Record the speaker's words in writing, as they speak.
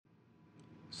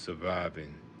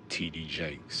Surviving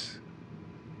tdjakes.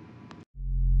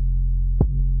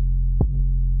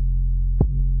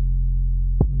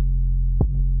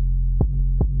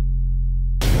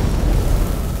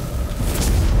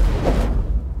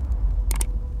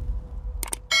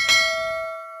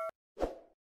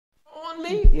 On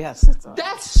me? Yes, it's all.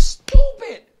 That's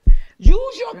stupid.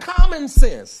 Use your common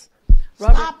sense.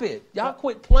 Robert, Stop it. Y'all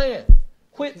quit playing.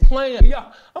 Quit playing.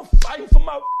 Y'all, I'm fighting for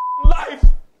my life.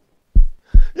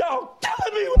 Y'all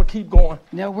killing me. I'm gonna keep going.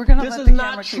 No, we're gonna This let is the not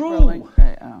camera keep true. rolling.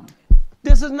 Okay,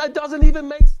 This is not, doesn't even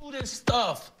make through this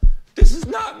stuff. This is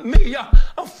not me. Y'all,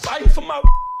 I'm fighting for my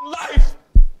life.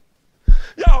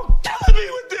 Y'all killing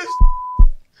me with this.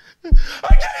 I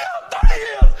gave y'all 30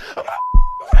 years of my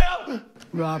career.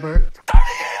 Robert. 30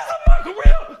 years of my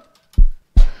career.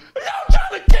 Y'all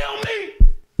trying to kill me.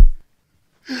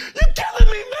 You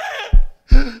killing me,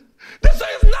 man. This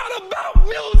is not about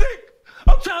music.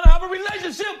 I'm trying to have a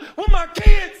relationship with my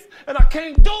kids, and I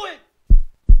can't do it.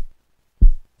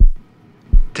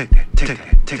 Take that, take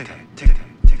that, take that, take that,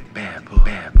 take that, bamboo,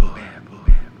 bamboo, bamboo,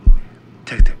 bamboo.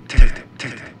 Take that, take that,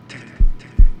 take that, take that,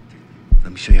 take that.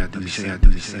 Let me show you how to do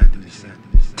this.